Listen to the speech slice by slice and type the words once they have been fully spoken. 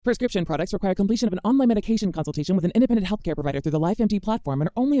Prescription products require completion of an online medication consultation with an independent healthcare provider through the LifeMD platform and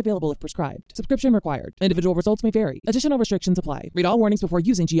are only available if prescribed. Subscription required. Individual results may vary. Additional restrictions apply. Read all warnings before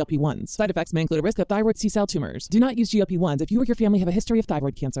using GLP-1s. Side effects may include a risk of thyroid C-cell tumors. Do not use GLP-1s if you or your family have a history of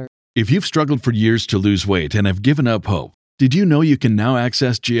thyroid cancer. If you've struggled for years to lose weight and have given up hope, did you know you can now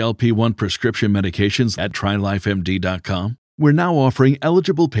access GLP-1 prescription medications at TryLifeMD.com? We're now offering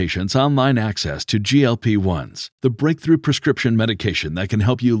eligible patients online access to GLP-1s, the breakthrough prescription medication that can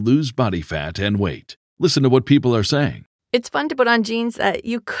help you lose body fat and weight. Listen to what people are saying. It's fun to put on jeans that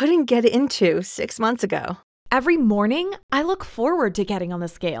you couldn't get into 6 months ago. Every morning, I look forward to getting on the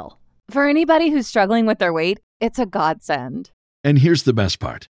scale. For anybody who's struggling with their weight, it's a godsend. And here's the best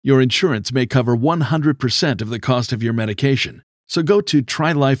part. Your insurance may cover 100% of the cost of your medication. So go to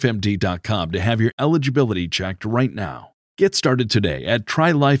TryLifeMD.com to have your eligibility checked right now. Get started today at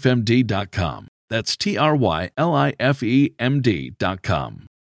TryLifeMD.com. That's TryLifeMD.com.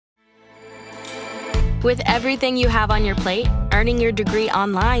 With everything you have on your plate, earning your degree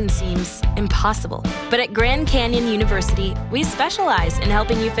online seems impossible. But at Grand Canyon University, we specialize in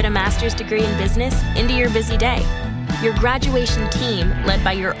helping you fit a master's degree in business into your busy day. Your graduation team, led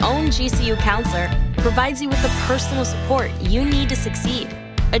by your own GCU counselor, provides you with the personal support you need to succeed.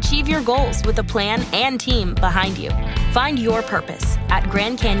 Achieve your goals with a plan and team behind you. Find your purpose at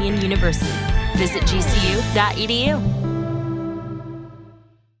Grand Canyon University. Visit gcu.edu.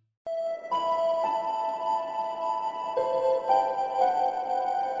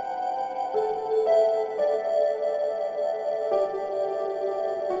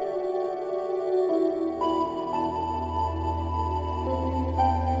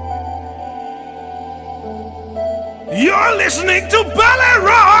 You're listening to Ballet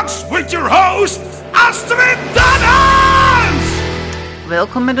Rocks with your host, Astrid Dannens!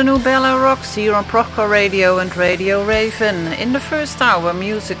 Welkom met de nieuwe Ballet Rocks hier on Prochor Radio and Radio Raven. In the first hour,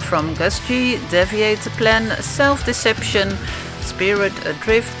 music from Gus G, Deviate the Plan, Self-Deception, Spirit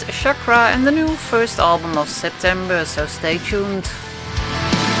Adrift, Chakra and the new first album of September, so stay tuned.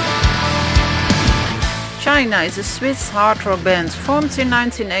 China is a Swiss hard rock band formed in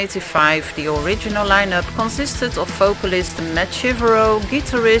 1985. The original lineup consisted of vocalist Matt Chivereau,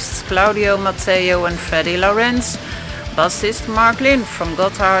 guitarists Claudio Matteo and Freddie Lorenz, bassist Mark Lynn from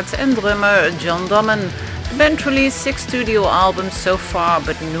Gotthard and drummer John Domen. The band released 6 studio albums so far,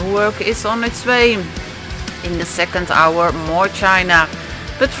 but new work is on its way. In the second hour, more China.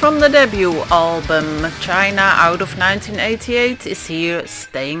 But from the debut album China out of 1988 is here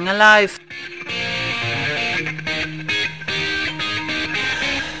Staying Alive.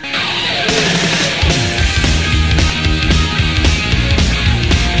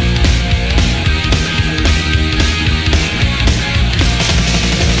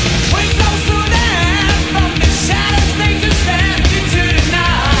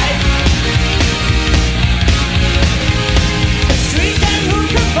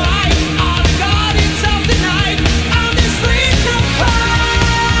 All the streets of fire.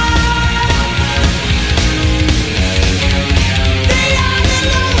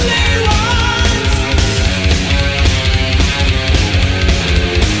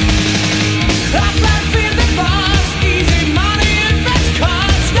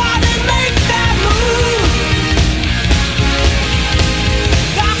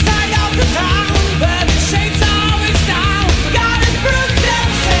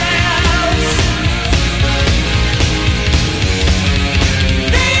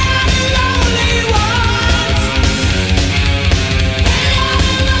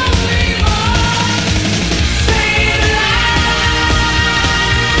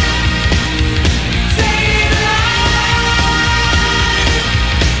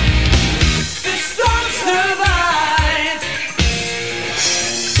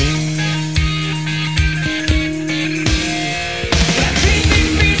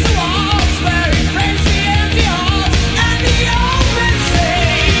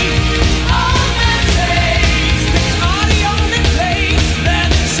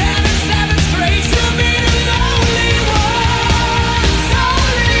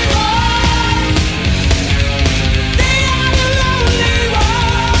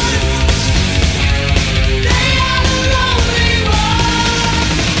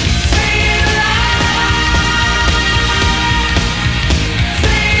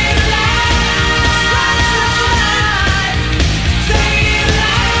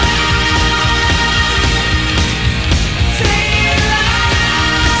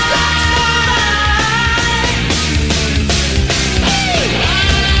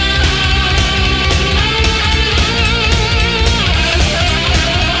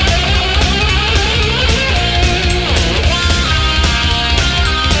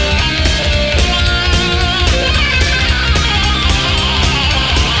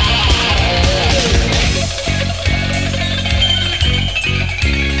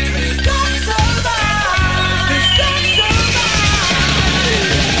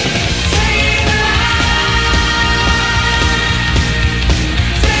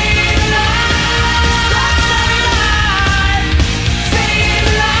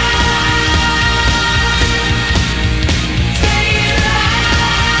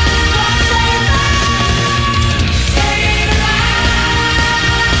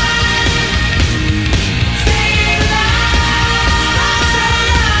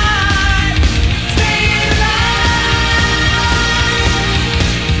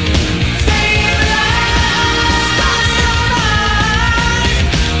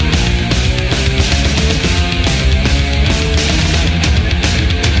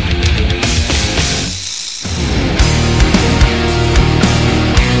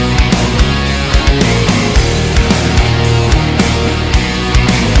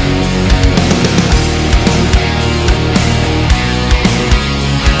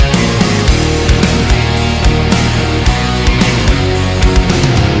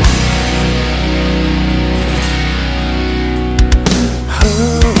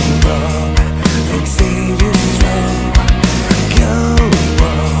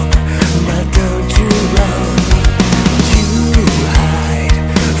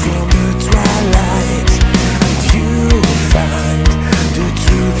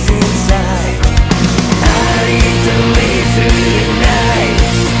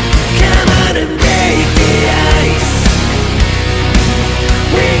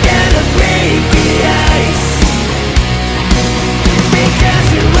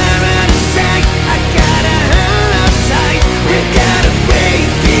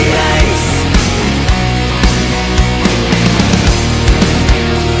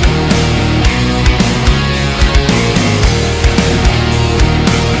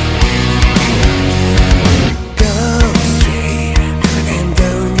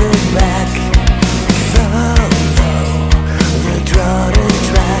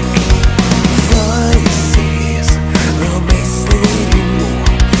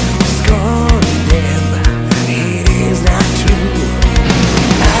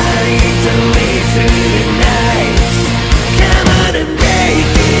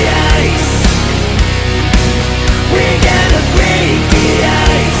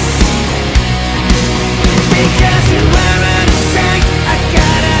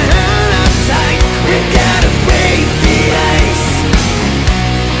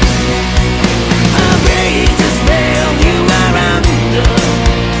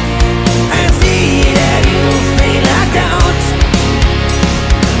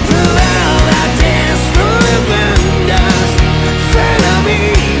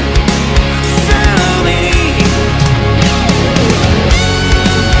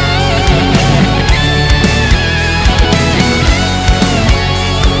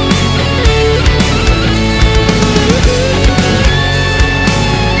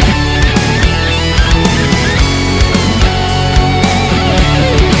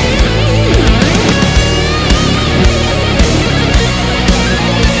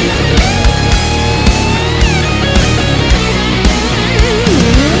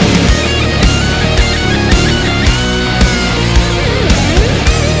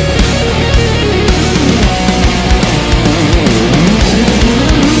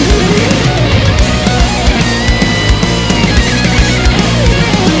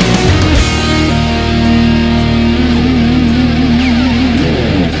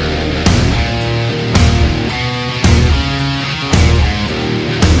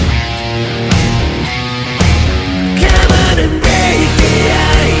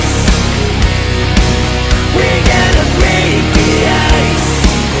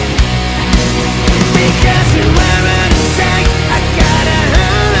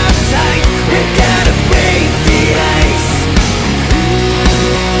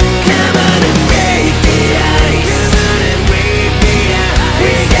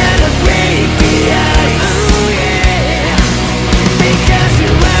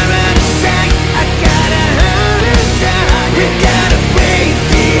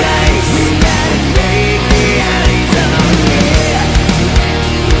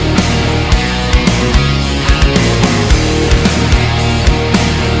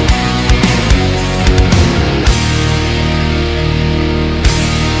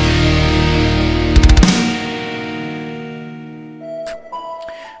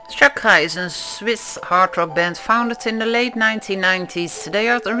 Chakra is a Swiss hard rock band founded in the late 1990s. They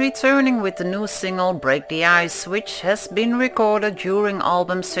are returning with the new single Break the Ice, which has been recorded during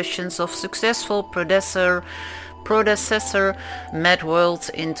album sessions of successful predecessor Mad World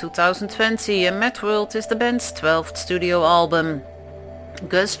in 2020, and Mad World is the band's 12th studio album.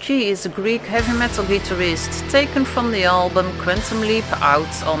 Gus G is a Greek heavy metal guitarist. Taken from the album Quantum Leap,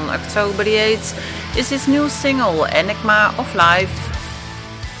 out on October the 8th, is his new single Enigma of Life.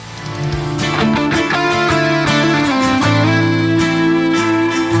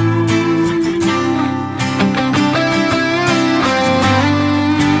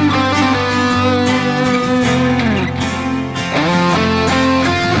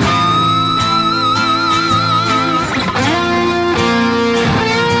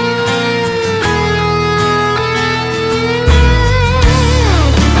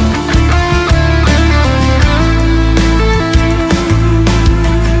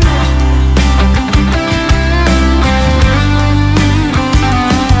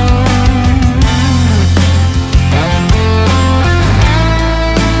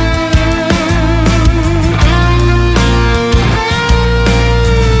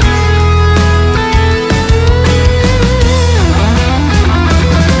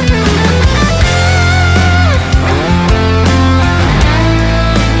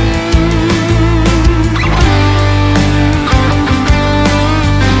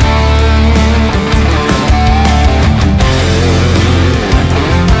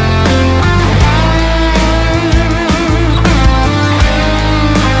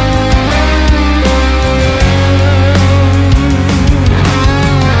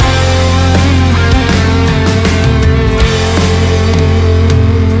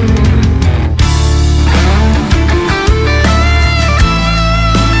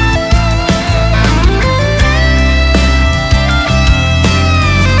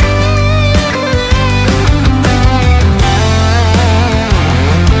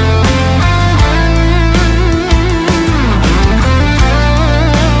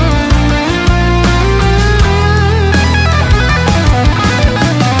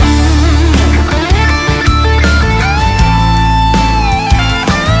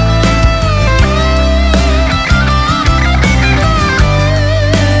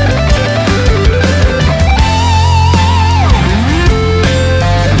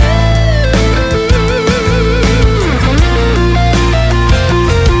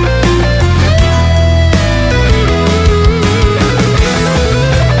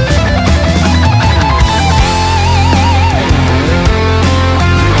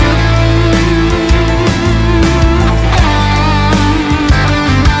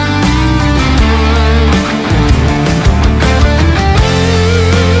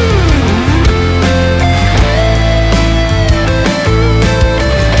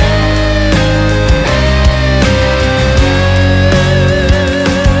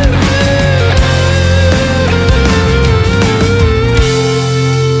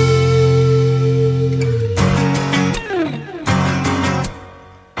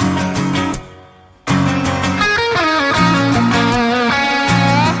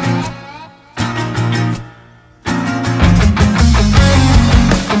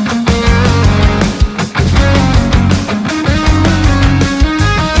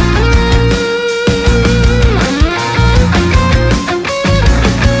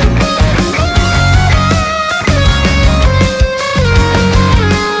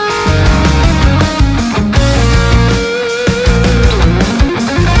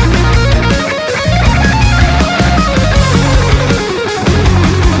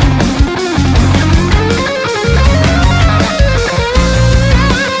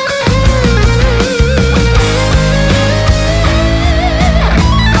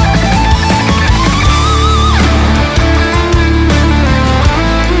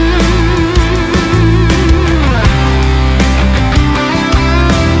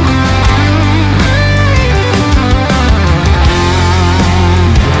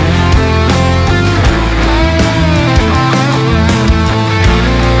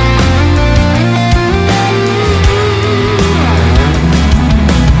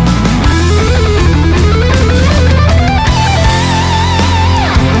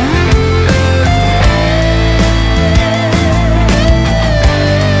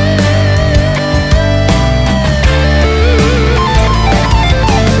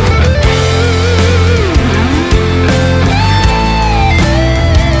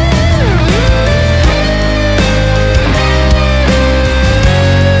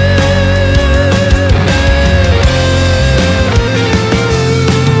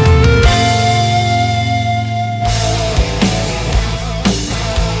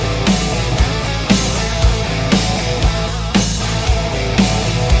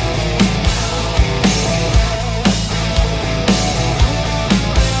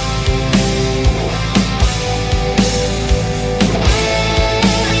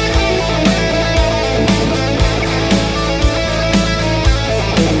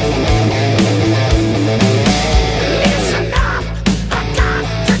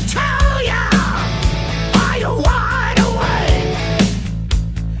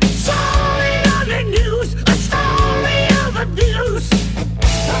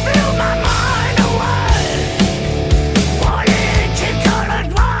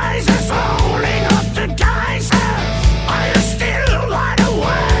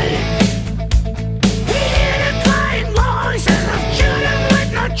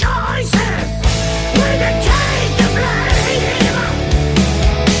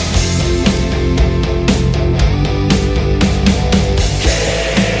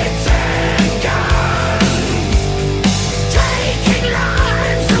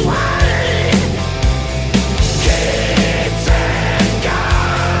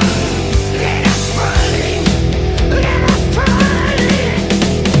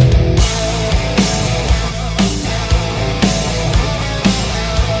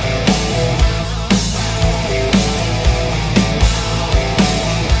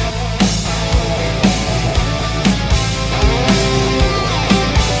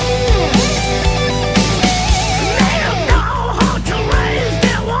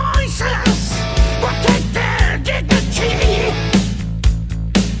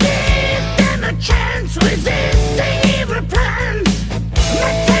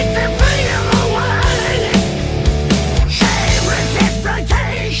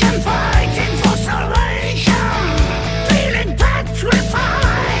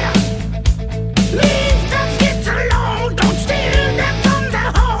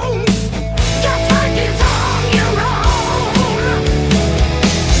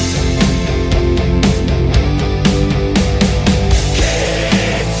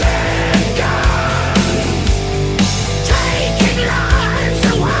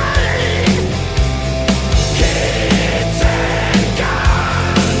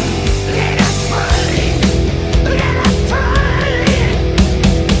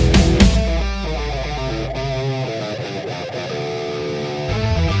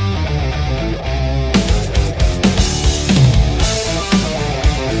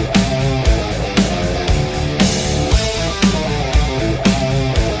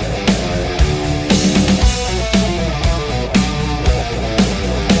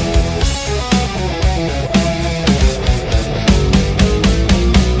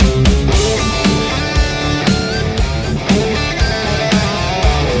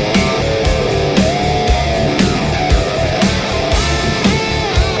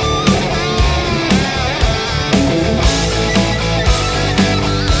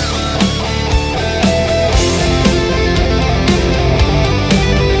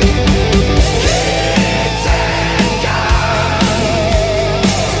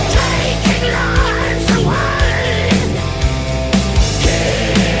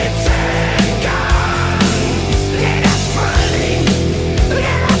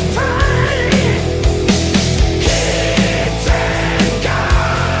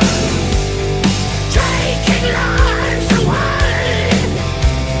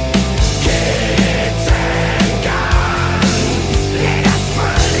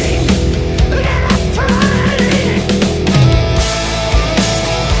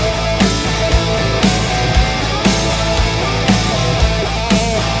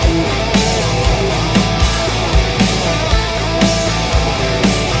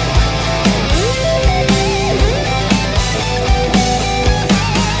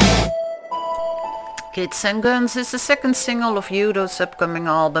 Kids and Guns is the second single of U2's upcoming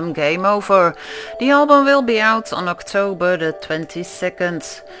album Game Over. The album will be out on October the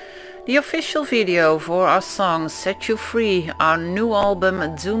 22nd. The official video for our song Set You Free, our new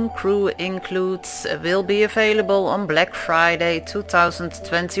album Doom Crew includes, will be available on Black Friday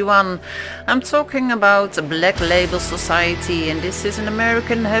 2021. I'm talking about Black Label Society, and this is an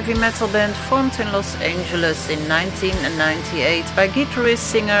American heavy metal band formed in Los Angeles in 1998 by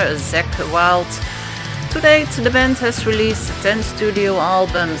guitarist-singer Zakk Wylde. To date, the band has released 10 studio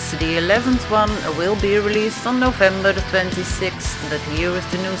albums. The 11th one will be released on November the 26th, but here is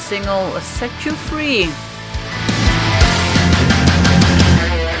the new single Set You Free.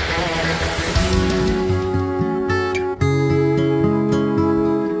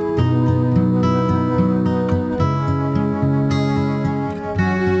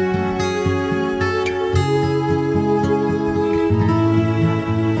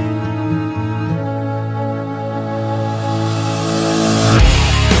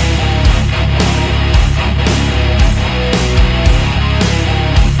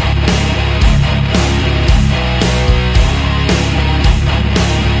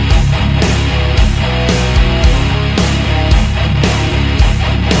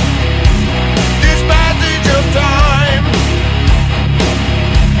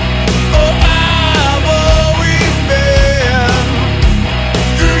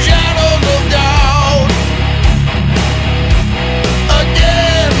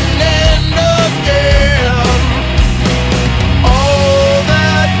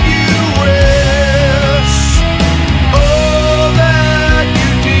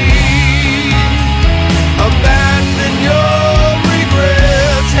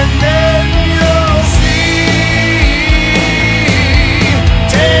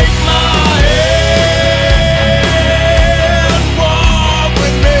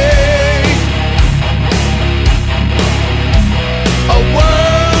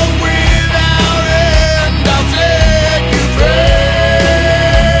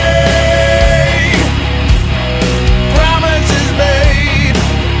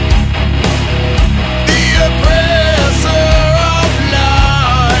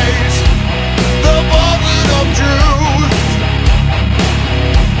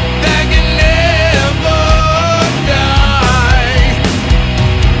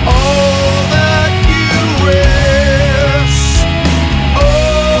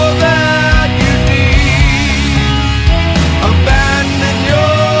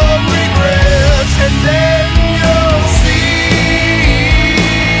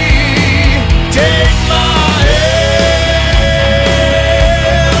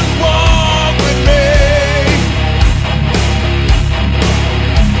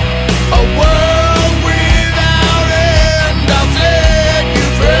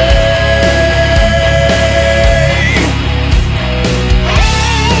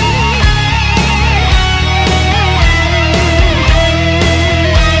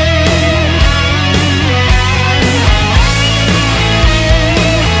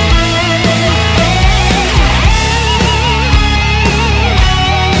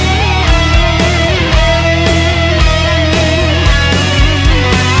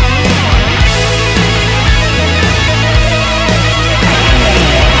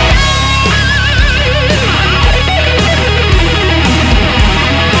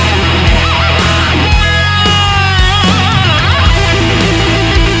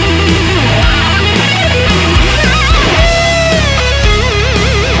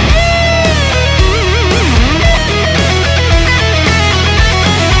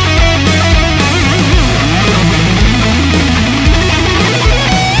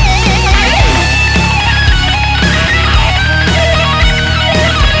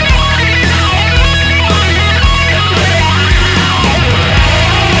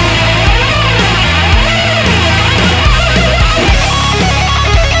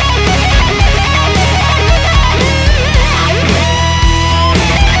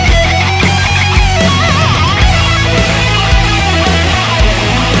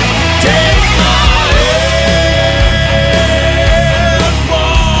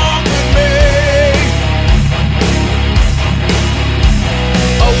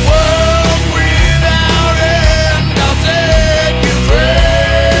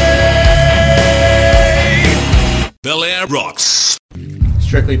 rocks.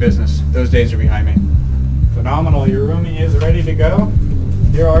 Strictly business. Those days are behind me. Phenomenal. Your roomie is ready to go.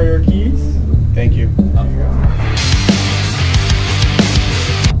 Here are your keys. Thank you. There you go.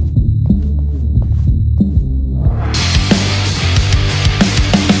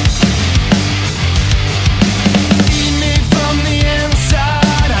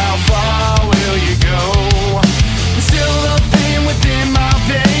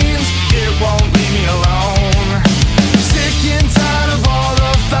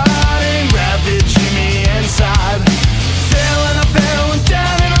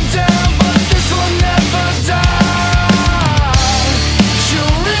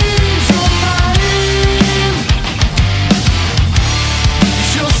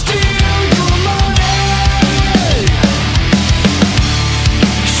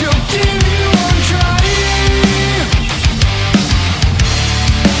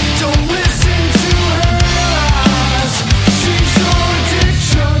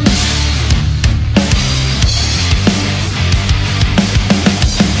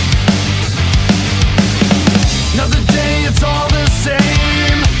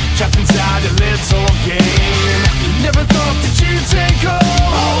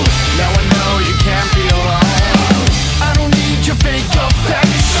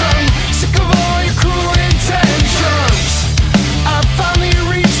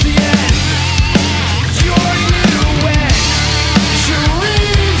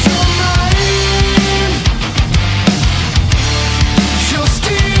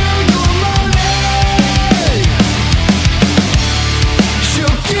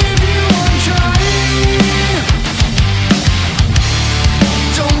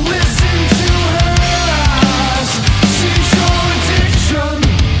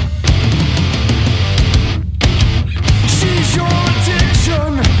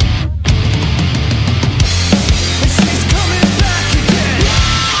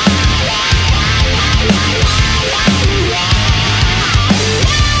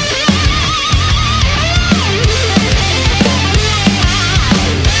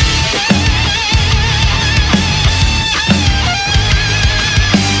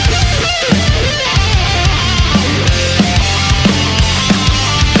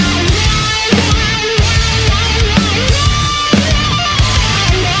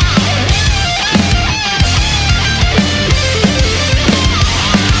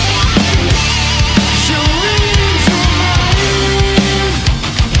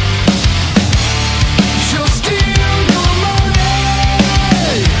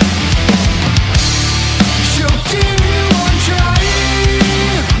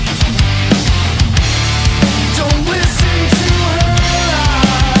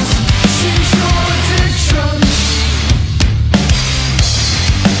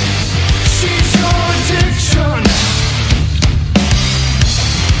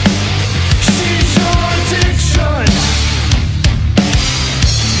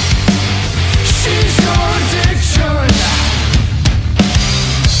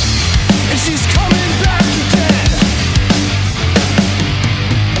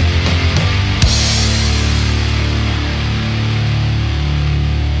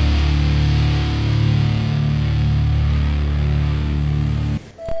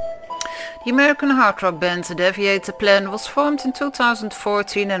 The American hard rock band The Deviator Plan was formed in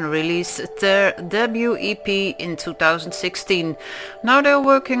 2014 and released their debut EP in 2016. Now they're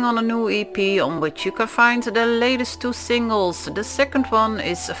working on a new EP on which you can find their latest two singles. The second one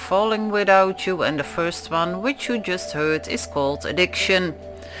is Falling Without You and the first one, which you just heard, is called Addiction.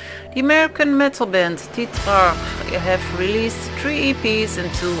 The American metal band Tetrarch have released 3 EPs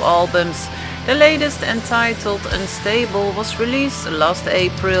and 2 albums. The latest, entitled Unstable, was released last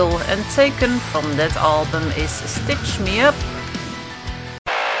April, and taken from that album is Stitch Me Up.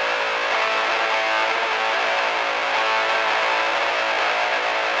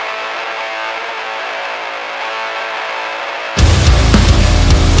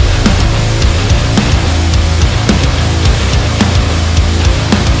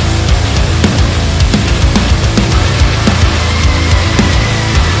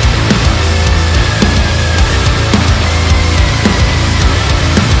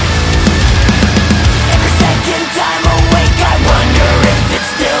 Every second time I wake, I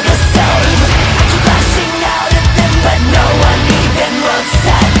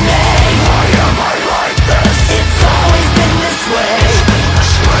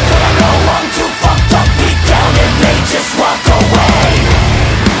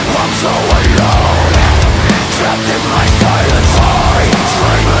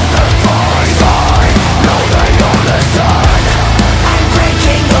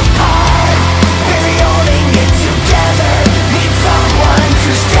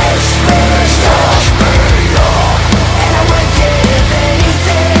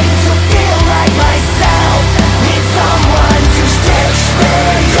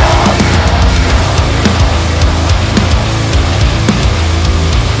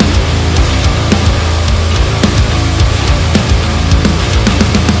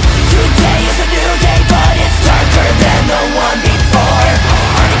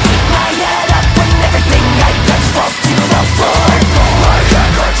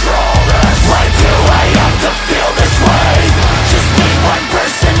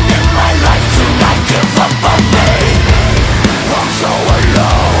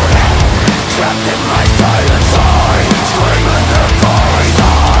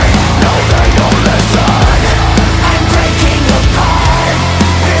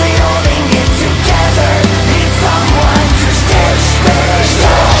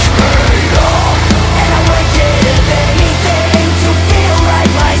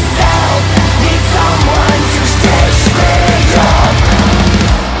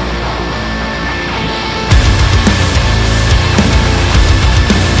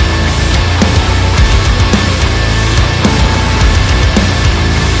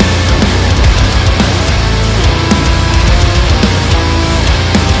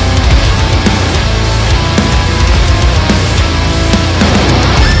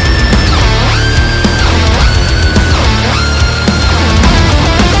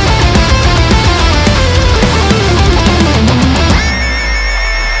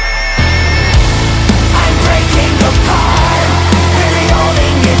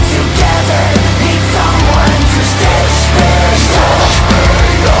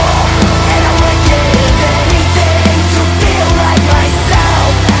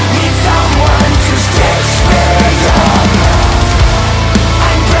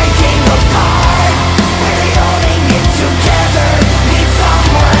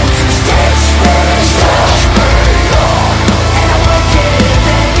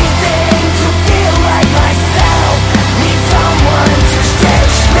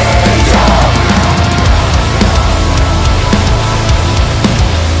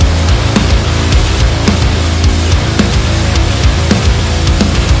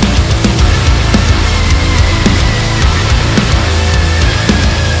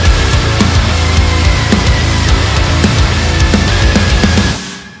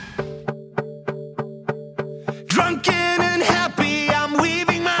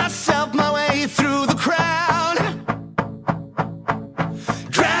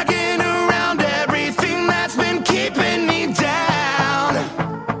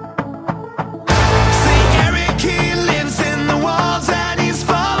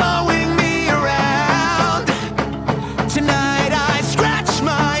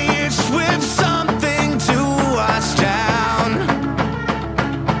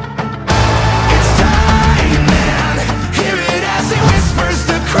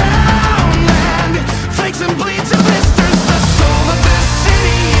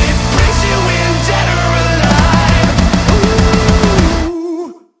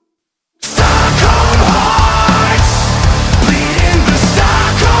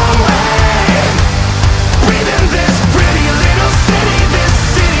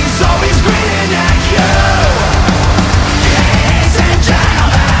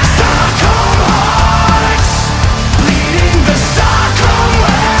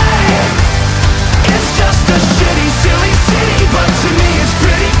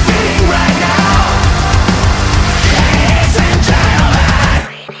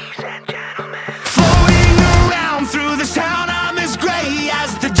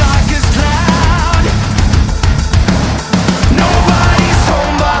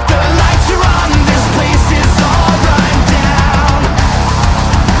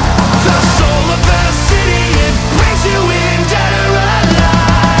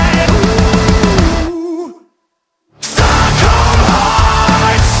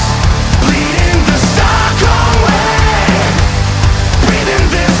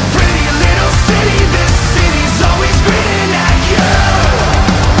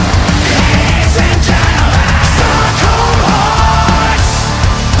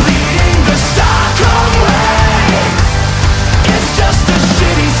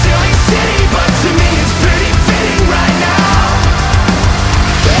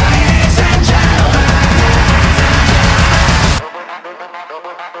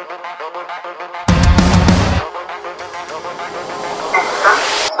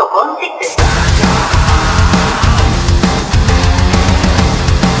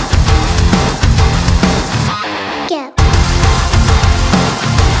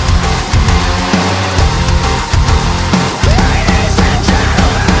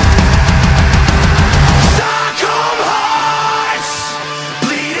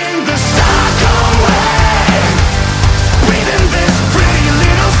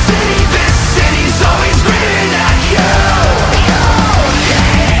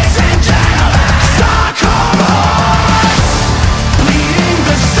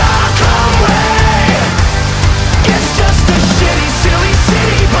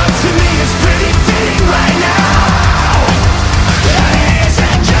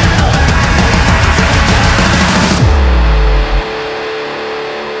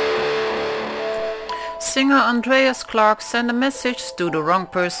singer Andreas Clark sent a message to the wrong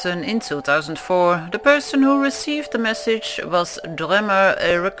person in 2004. The person who received the message was drummer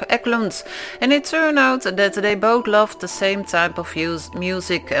Eric Eklund, and it turned out that they both loved the same type of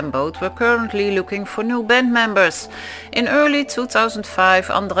music and both were currently looking for new band members. In early 2005,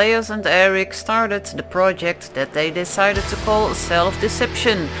 Andreas and Eric started the project that they decided to call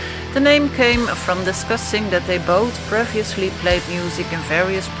Self-Deception. The name came from discussing that they both previously played music in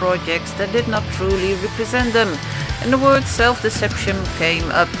various projects that did not truly represent them, and the word self-deception came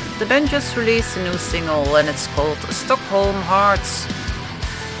up. The band just released a new single and it's called Stockholm Hearts.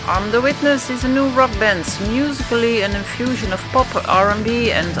 Arm the Witness is a new rock band, musically an infusion of pop,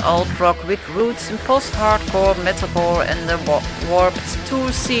 R&B and alt-rock with roots in post-hardcore, metalcore and the Warped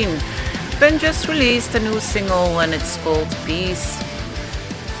Tour scene. The band just released a new single and it's called Peace.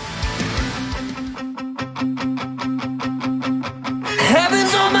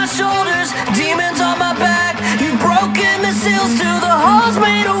 Heaven's on my shoulders, demons on my back. You've broken the seals to the halls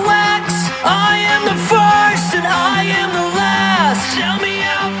made of wax. I am the first and I am the last. Tell me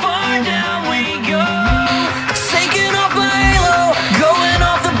how far down we go. Taking off my halo, going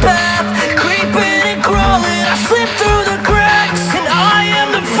off the path. Creeping and crawling, I slip through the cracks. And I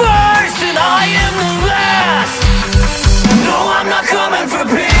am the first and I am the last. No, I'm not coming for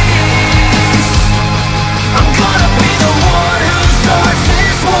peace. I'm gonna be the one who starts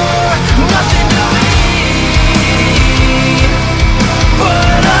this war. Nothing to eat,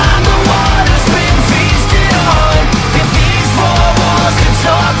 but I'm the one who's been feasted on. If these four walls can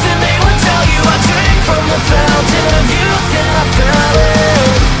talk,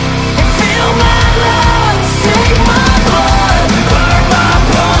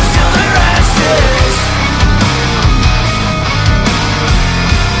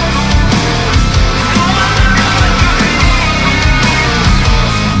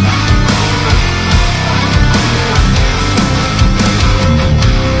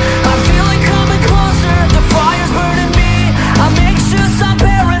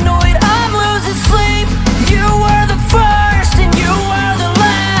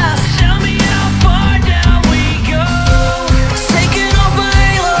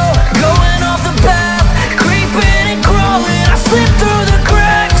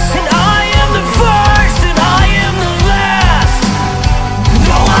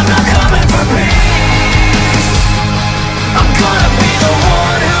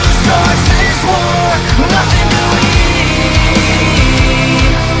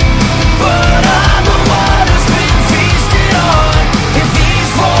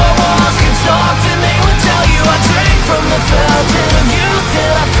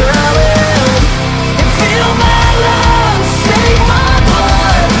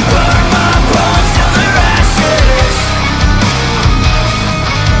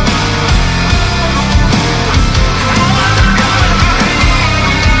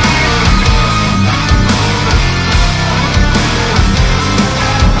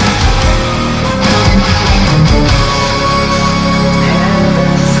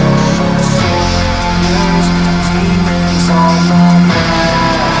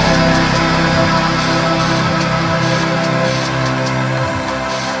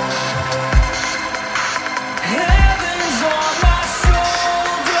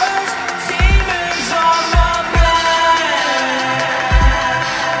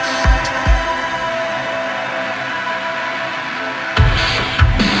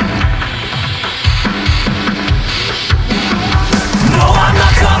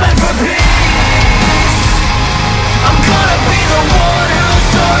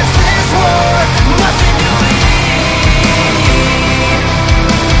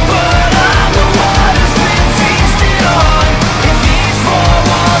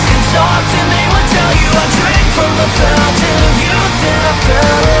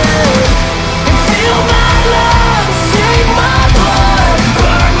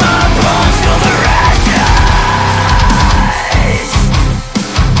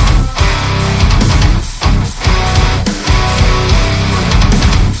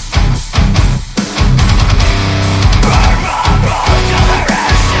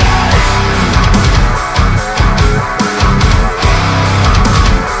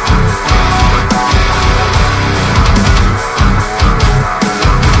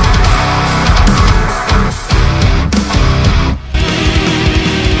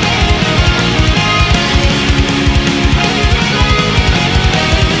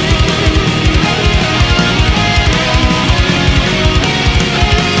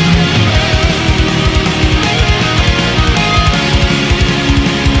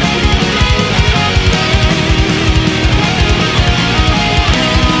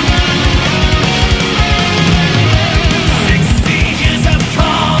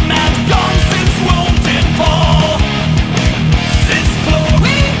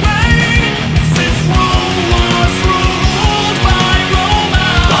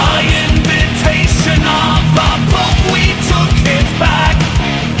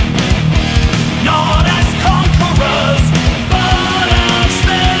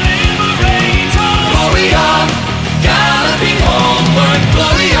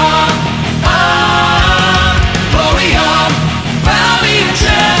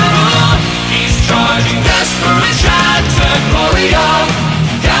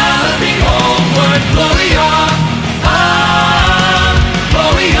 Gloria,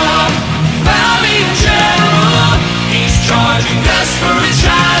 Gloria, valiant general. He's charging desperate,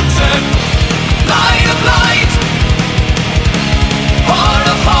 shattered, light of light, heart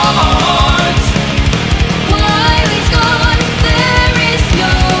of hearts. While he's gone, there is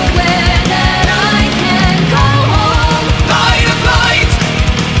nowhere that I can go home. Light of light,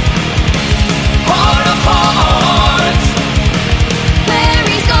 heart of hearts. Where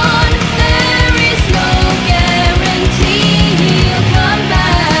he's gone, there is no guarantee he'll come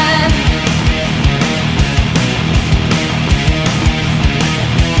back.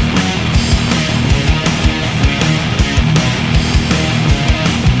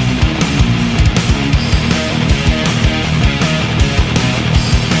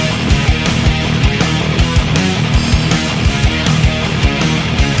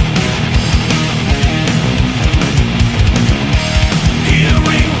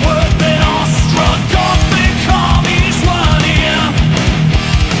 Hearing word that Ostrogoth become his running.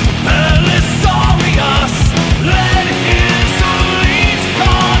 Belisarius led his elite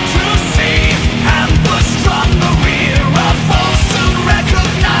gone to sea, and pushed from the rear. Our foes soon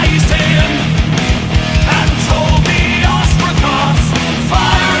recognized him, and told the Ostrogoths,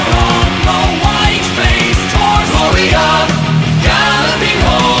 fire on the white-faced horse. Gloria, galloping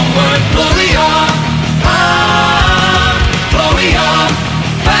homeward, Gloria. Gloria,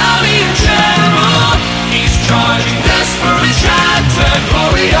 valiant general. He's charging desperate, shattered.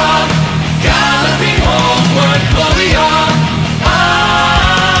 Gloria, galloping homeward. Gloria,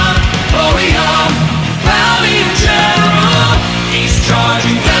 Gloria, valiant general. He's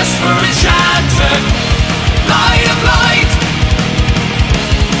charging desperate, shattered, light of light,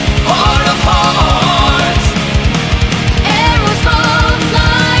 heart of hearts. Arrows fall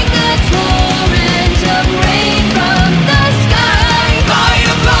like a torrent of rain from the sky. Light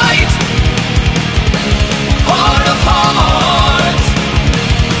of light, heart of hearts.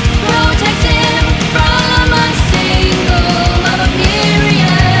 Protects him from a single of a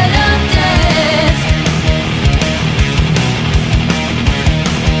myriad of deaths.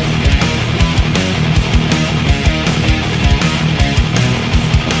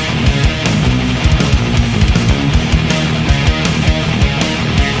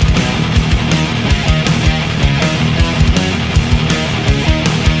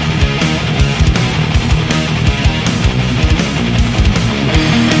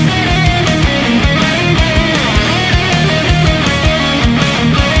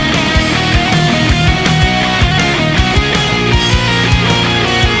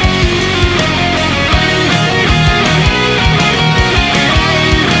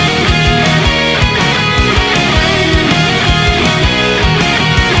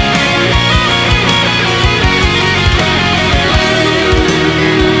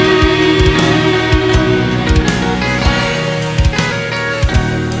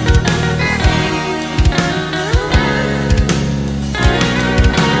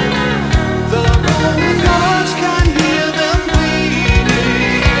 The Roman guards can hear them bleeding.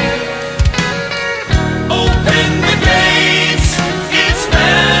 Open the gates, it's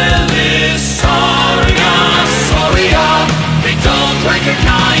Belisarius. Gloria, they don't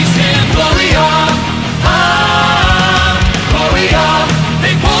recognize him. Gloria, Gloria,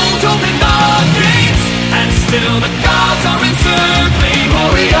 they won't open the gates, and still the guards are encircling.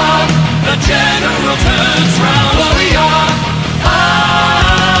 Gloria, the general turns round. Gloria,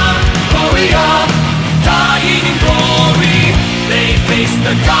 Gloria, dying in glory. They face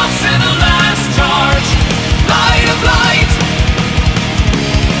the Goths in a last charge. Light of light,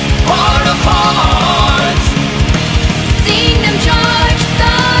 heart of hearts. Seen them charge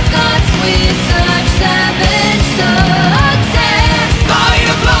the gods with such savage success. Light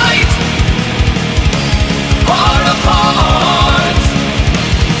of light, heart of hearts.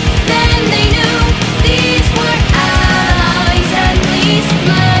 Then they knew these were allies, at least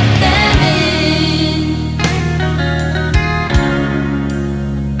let them in.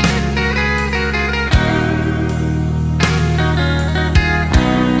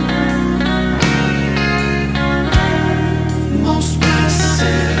 Most blessed,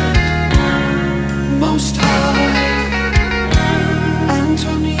 most high,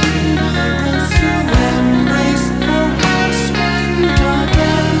 Antonina runs to embrace her husband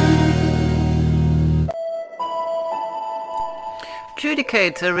again.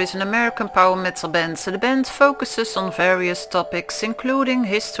 Judicator is an American power metal band. The band focuses on various topics including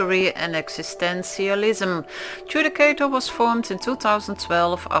history and existentialism. Judicator was formed in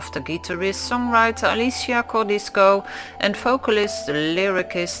 2012 after guitarist-songwriter Alicia Cordisco and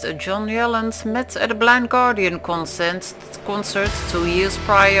vocalist-lyricist John Yelland met at a Blind Guardian concert 2 years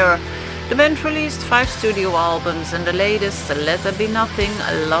prior. The band released 5 studio albums and the latest, Let There Be Nothing,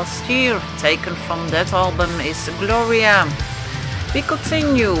 last year. Taken from that album is Gloria. We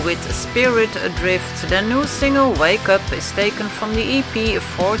continue with Spirit Adrift. Their new single, Wake Up, is taken from the EP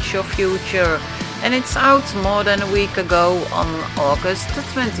Forge Your Future, and it's out more than a week ago on August the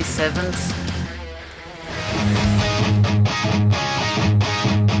 27th.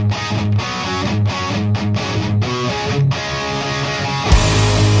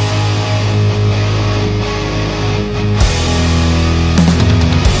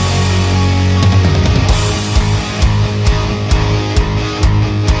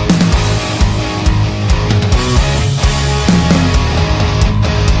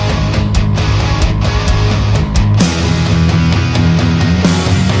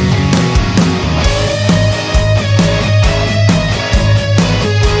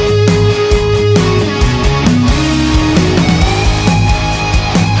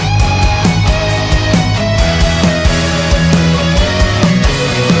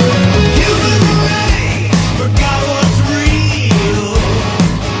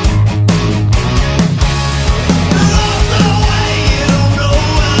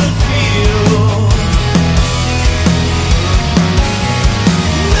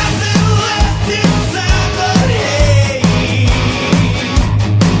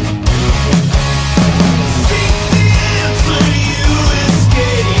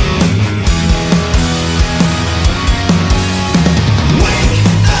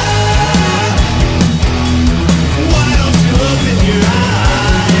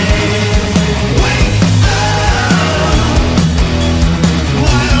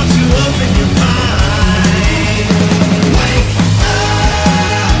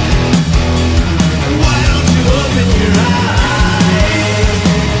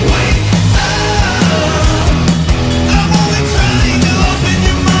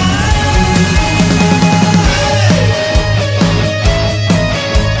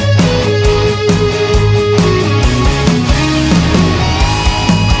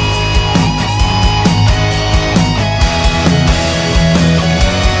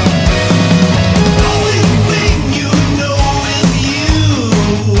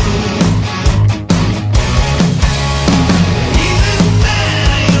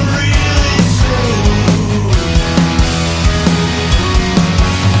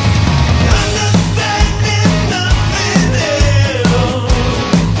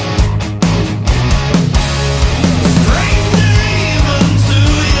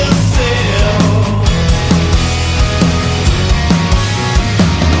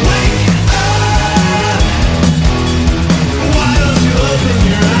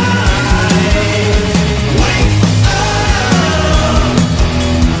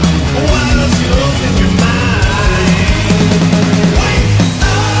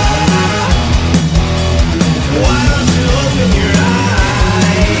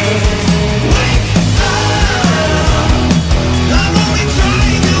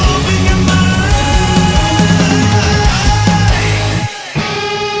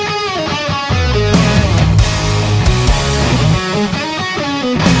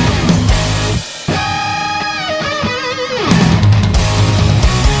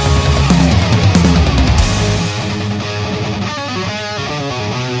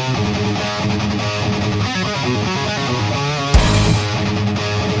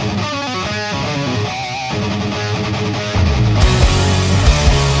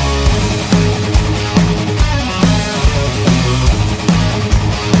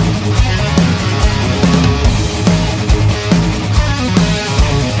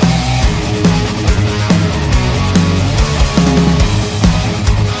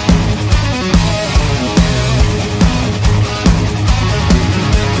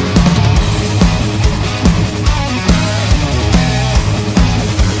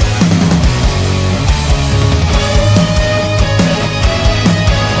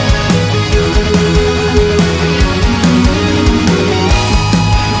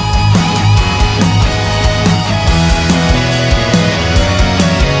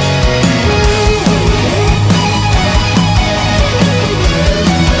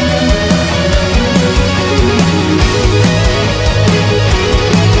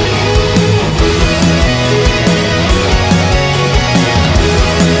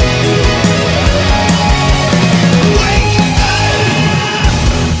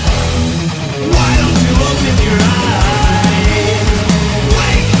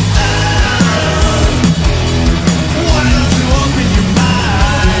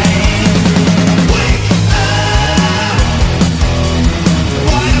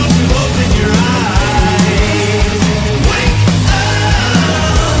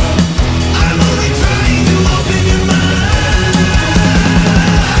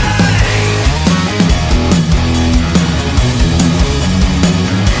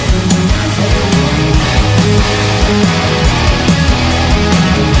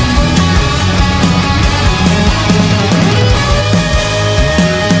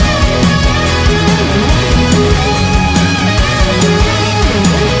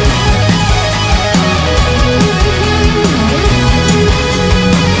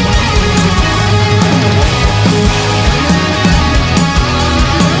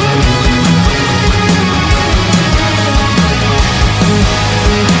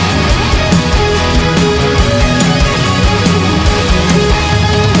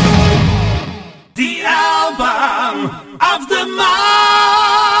 them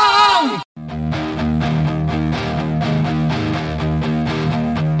all.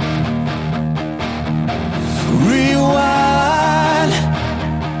 Rewind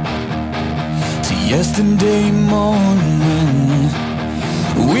to yesterday morning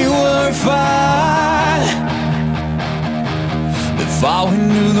when we were fine, before we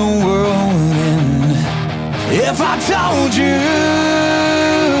knew the world would end. If I told you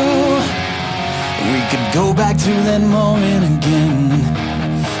we could go back to that moment again,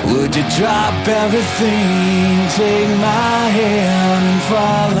 would you drop everything, take my hand and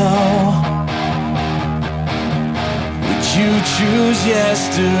follow? Would you choose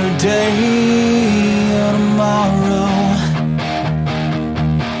yesterday or tomorrow?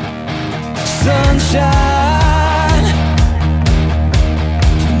 Sunshine,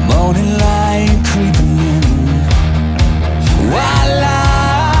 morning light creeping in, white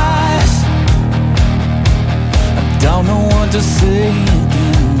lies, I don't know what to say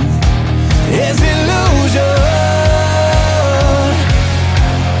again. Is illusion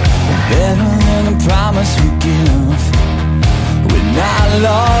better than the promise we give? When I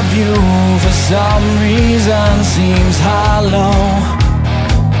love you for some reason seems hollow.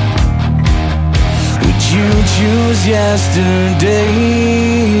 Would you choose yesterday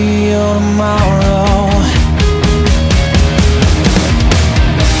or tomorrow?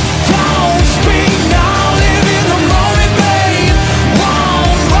 Don't speak now, live in the moment, babe.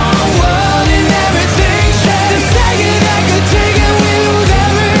 Wrong word and everything's changed. The second I could take it, we lose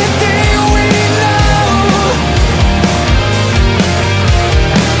everything we know.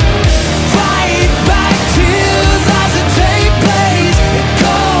 Fight back tears as it take place. It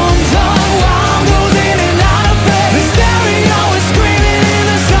comes unwound, goes in and out of phase. The stereo is screaming and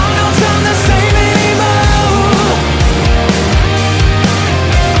the song don't sound the same anymore.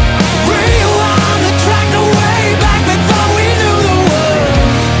 Rewind the track the way back before we knew the world.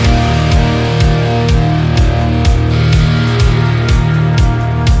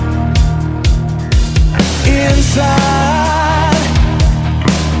 Inside,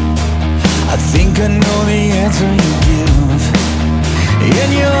 I think I know the answer you give. In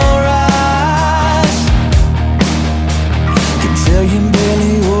your eyes, can tell you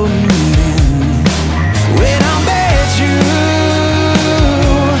barely holding it in. When I'm at you,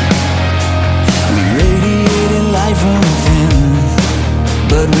 we radiated life from within.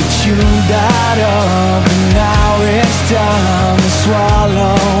 But with you died up, and now it's time to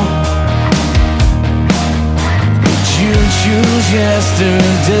swallow. Would you choose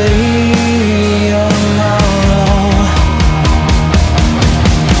yesterday or tomorrow?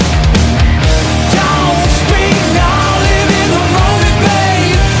 Don't speak now, live in the moment,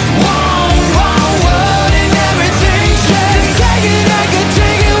 babe. Wrong word and everything's changed. The second I could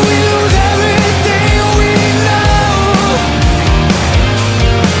take it, we lose everything we know.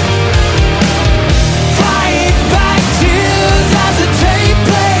 Fight back tears as it take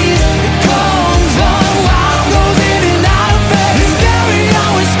place. It comes unwound, goes in and out of phase. The stereo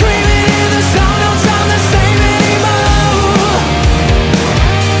is screaming and the song don't sound the same anymore.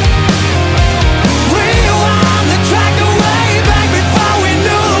 Rewind the track away back before we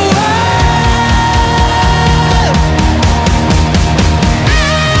knew the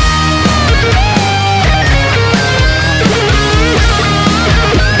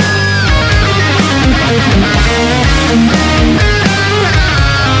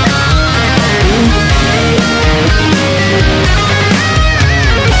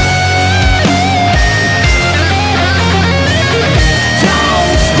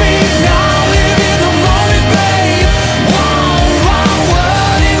Don't speak now, live in the moment, babe. Wrong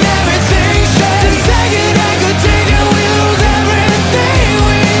word and everything's changed. The second I could take it, we lose everything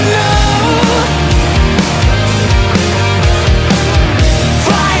we know.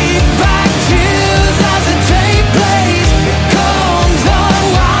 Fight back tears as it take place. It comes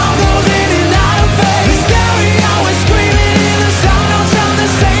unwound, goes in and out of phase. The stereo is screaming and the song don't sound the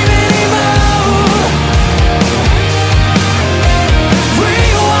same anymore.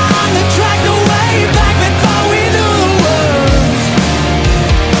 Rewind the track the way back before we knew the words.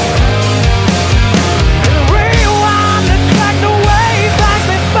 Rewind the track the way back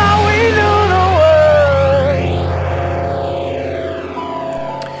before we knew the words.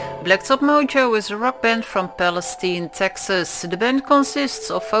 Blacktop Mojo is a rock band from Palestine, Texas. The band consists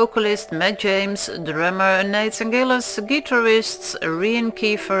of vocalist Matt James, drummer Nathan Gillis, guitarists Ryan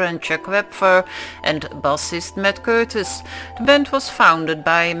Kiefer and Chuck Wepfer, and bassist Matt Curtis. The band was founded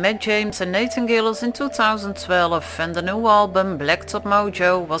by Matt James and Nathan Gillis in 2012, and the new album Blacktop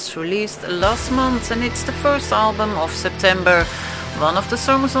Mojo was released last month, and it's the first album of September. One of the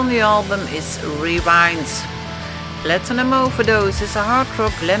songs on the album is Rewind. Platinum Overdose is a hard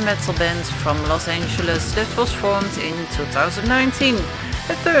rock glam metal band from Los Angeles that was formed in 2019.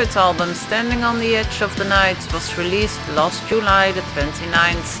 The third album, Standing on the Edge of the Night, was released last July the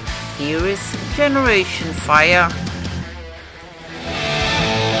 29th. Here is Generation Fire.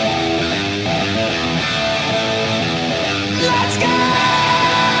 Let's go!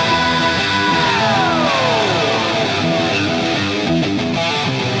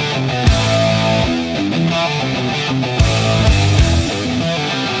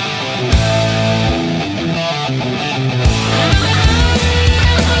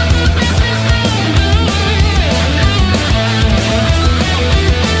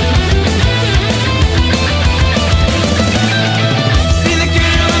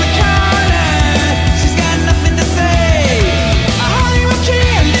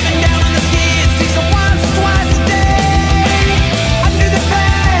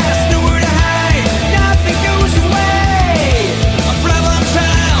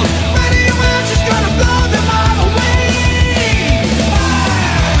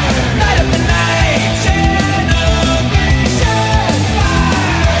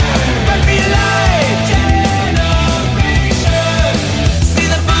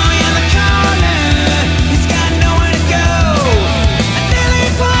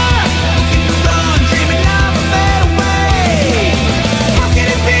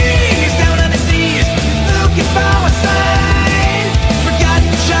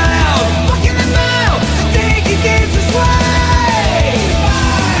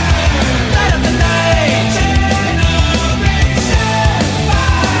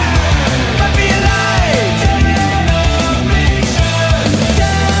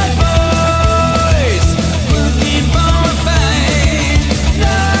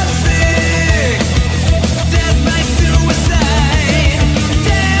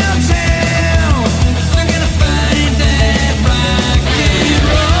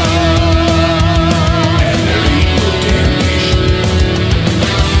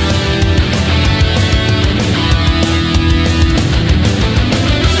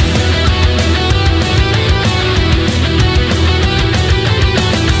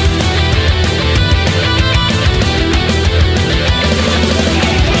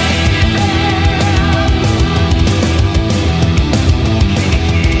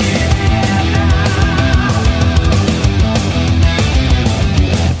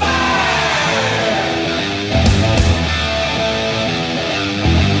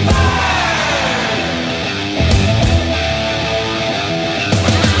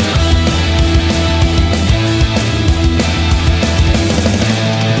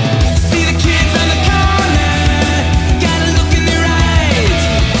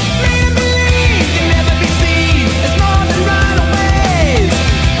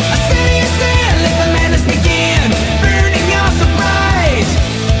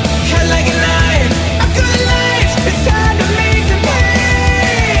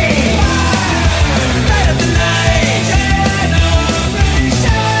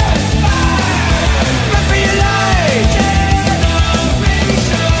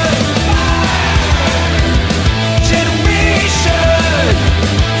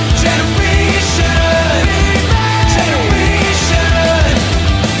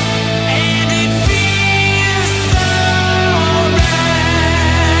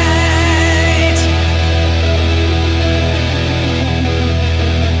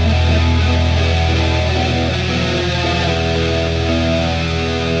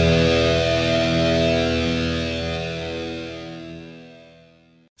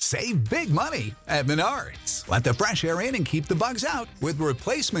 Save big money at Menards. Let the fresh air in and keep the bugs out with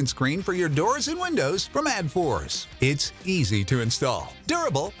replacement screen for your doors and windows from AdForce. It's easy to install,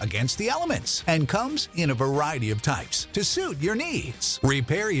 durable against the elements, and comes in a variety of types to suit your needs.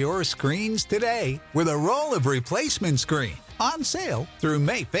 Repair your screens today with a roll of replacement screen on sale through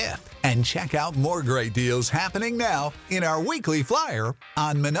May 5th. And check out more great deals happening now in our weekly flyer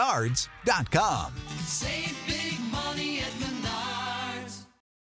on Menards.com.